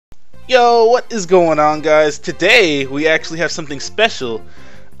Yo, what is going on, guys? Today we actually have something special.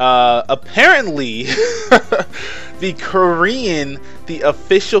 Apparently the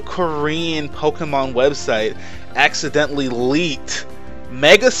official Korean Pokemon website accidentally leaked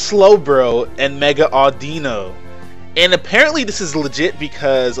Mega SLOWBRO and Mega AUDINO. And apparently this is legit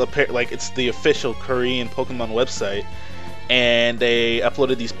because it's the official Korean Pokemon website. And they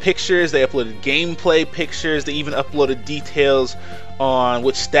uploaded these pictures, they uploaded gameplay pictures, they even uploaded details on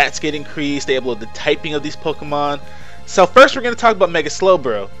which stats get increased, they uploaded the typing of these Pokemon. So first we're going to talk about Mega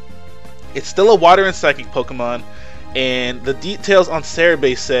SLOWBRO. It's still a Water and Psychic Pokemon, and the details on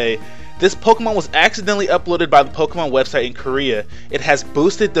Cerebase say, this Pokemon was accidentally uploaded by the Pokemon website in Korea. It has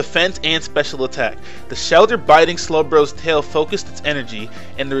boosted defense and special attack. The shell biting SLOWBRO's tail focused its energy,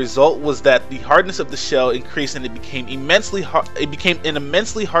 and the result was that the hardness of the shell increased and it became an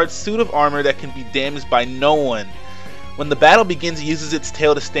immensely hard suit of armor that can be damaged by no one. When the battle begins, it uses its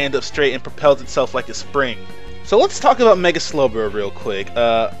tail to stand up straight and propels itself like a spring. So let's talk about Mega SLOWBRO real quick.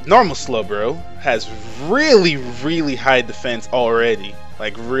 Normal SLOWBRO has really high defense already.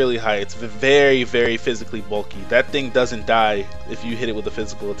 Like really high. It's very physically bulky. That thing doesn't die if you hit it with a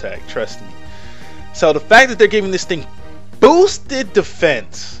physical attack, trust me. So the fact that they're giving this thing boosted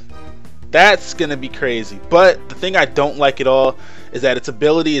defense, that's gonna be crazy. But the thing I don't like at all is that its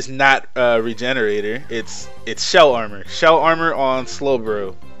ability is not Regenerator. It's Shell Armor. Shell Armor on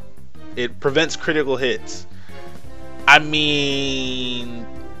SLOWBRO. It prevents critical hits. I mean,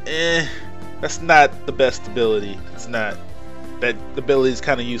 that's not the best ability. It's not. That ability is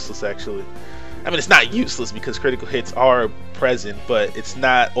kind of useless, actually. I mean, it's not useless because critical hits are present, but it's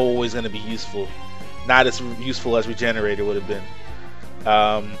not always going to be useful. Not as useful as Regenerator would have been.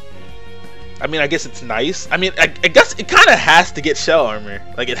 I mean, I guess it's nice. I mean, I guess it kind of has to get Shell Armor.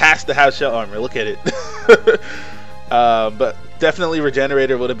 Like, it has to have Shell Armor. Look at it. But definitely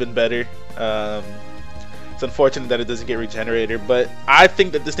Regenerator would have been better. It's unfortunate that it doesn't get Regenerator, but I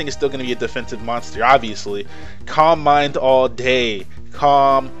think that this thing is still going to be a defensive monster, obviously. Calm Mind all day.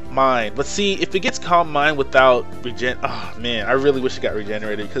 Calm Mind. Let's see if it gets Calm Mind without oh man, I really wish it got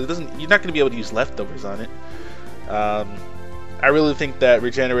Regenerator because it doesn't. You're not going to be able to use leftovers on it. I really think that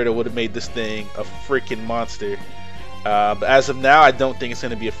Regenerator would have made this thing a freaking monster. But as of now, I don't think it's going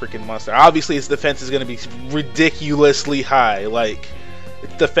to be a freaking monster. Obviously, its defense is going to be ridiculously high. Like,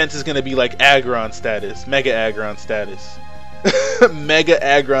 its defense is going to be like Aggron status, Mega Aggron status. Mega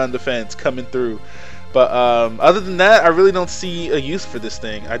Aggron defense coming through. But other than that, I really don't see a use for this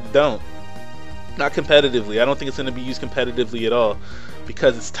thing. I don't. Not competitively. I don't think it's going to be used competitively at all.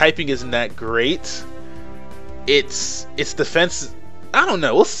 Because its typing isn't that great. Its defense, I don't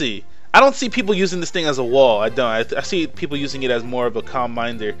know. We'll see. I don't see people using this thing as a wall. I don't. I see people using it as more of a calm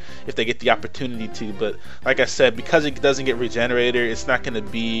minder if they get the opportunity to. But like I said, because it doesn't get Regenerator, it's not going to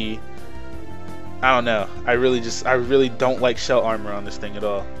be. I don't know. I really don't like Shell Armor on this thing at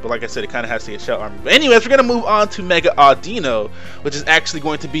all. But like I said, it kind of has to get Shell Armor. But anyways, we're going to move on to Mega AUDINO, which is actually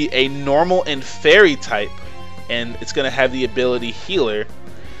going to be a normal and fairy type, and it's going to have the ability Healer.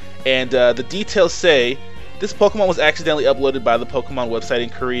 And the details say, this Pokemon was accidentally uploaded by the Pokemon website in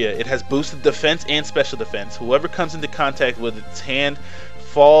Korea. It has boosted defense and special defense. Whoever comes into contact with its hand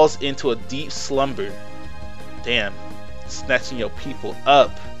falls into a deep slumber. Damn, snatching your people up.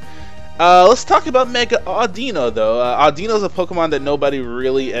 Let's talk about Mega AUDINO though. AUDINO is a Pokemon that nobody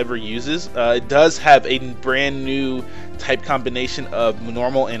really ever uses. It does have a brand new type combination of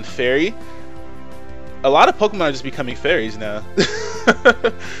normal and fairy. A lot of Pokemon are just becoming fairies now.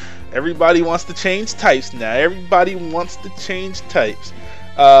 Everybody wants to change types now. Everybody wants to change types.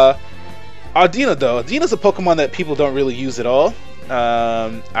 AUDINO though. AUDINO's a Pokemon that people don't really use at all.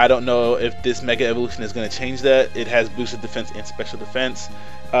 I don't know if this Mega Evolution is going to change that. It has boosted defense and special defense.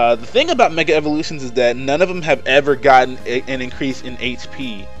 The thing about Mega Evolutions is that none of them have ever gotten an increase in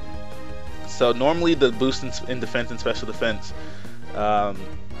HP. So normally the boost in defense and special defense, I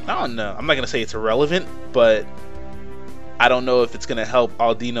don't know. I'm not going to say it's irrelevant, but I don't know if it's going to help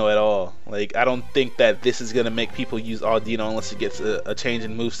AUDINO at all. Like, I don't think that this is going to make people use AUDINO unless it gets a change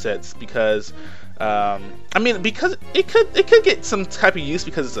in movesets, because I mean, because it could get some type of use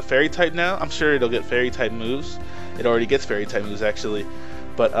because it's a fairy type now. I'm sure it'll get fairy type moves. It already gets fairy type moves actually.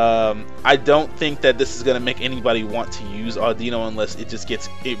 But I don't think that this is going to make anybody want to use AUDINO unless it just gets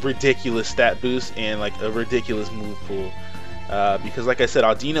a ridiculous stat boost and like a ridiculous move pool. Because like I said,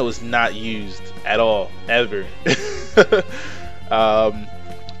 AUDINO is not used at all, ever.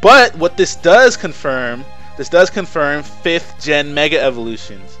 But what this does confirm 5th gen Mega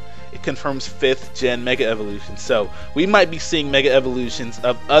Evolutions. It confirms 5th gen Mega Evolutions. So we might be seeing Mega Evolutions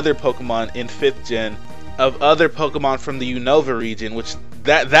of other Pokemon in 5th gen, of other Pokemon from the Unova region, which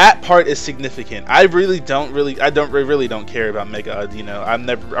that part is significant. I really don't care about Mega Audino. I'm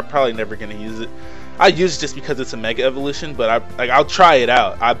probably never gonna use it. I use it just because it's a Mega Evolution, but I'll try it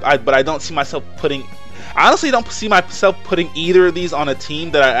out. But I don't see myself putting. I honestly don't see myself putting either of these on a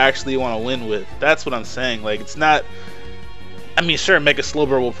team that I actually want to win with. That's what I'm saying. Like, it's not. I mean, sure, Mega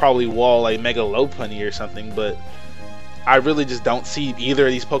SLOWBRO will probably wall like Mega Lopunny or something, but I really just don't see either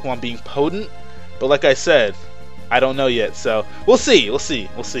of these Pokemon being potent. But like I said, I don't know yet, so we'll see.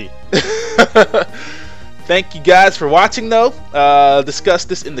 Thank you guys for watching, though. Discuss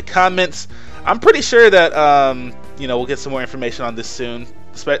this in the comments. I'm pretty sure that you know, we'll get some more information on this soon.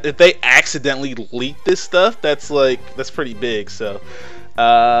 If they accidentally leak this stuff, that's pretty big. So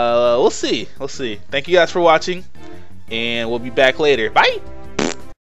we'll see. Thank you guys for watching, and we'll be back later. Bye.